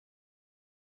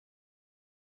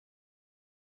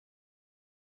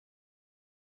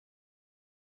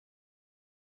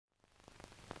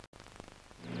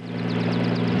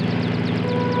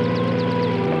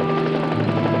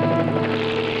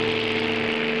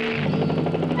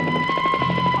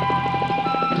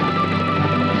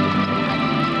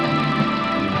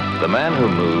man who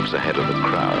moves ahead of the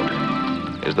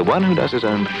crowd is the one who does his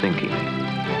own thinking.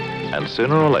 And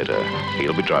sooner or later,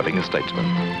 he'll be driving a Statesman.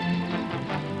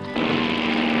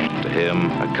 To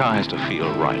him, a car has to feel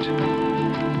right.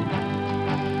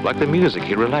 Like the music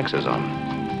he relaxes on.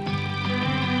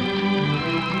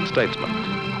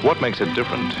 Statesman. What makes it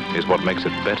different is what makes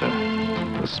it better.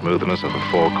 The smoothness of the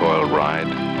four-coil ride,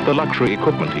 the luxury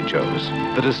equipment he chose,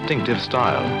 the distinctive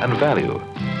style and value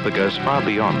that goes far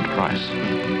beyond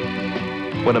price.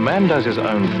 When a man does his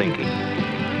own thinking,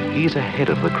 he's ahead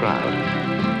of the crowd.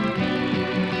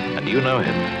 And you know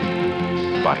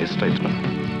him by his Statesman.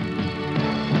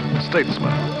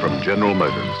 Statesman from General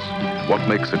Motors. What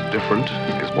makes it different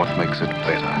is what makes it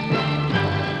better.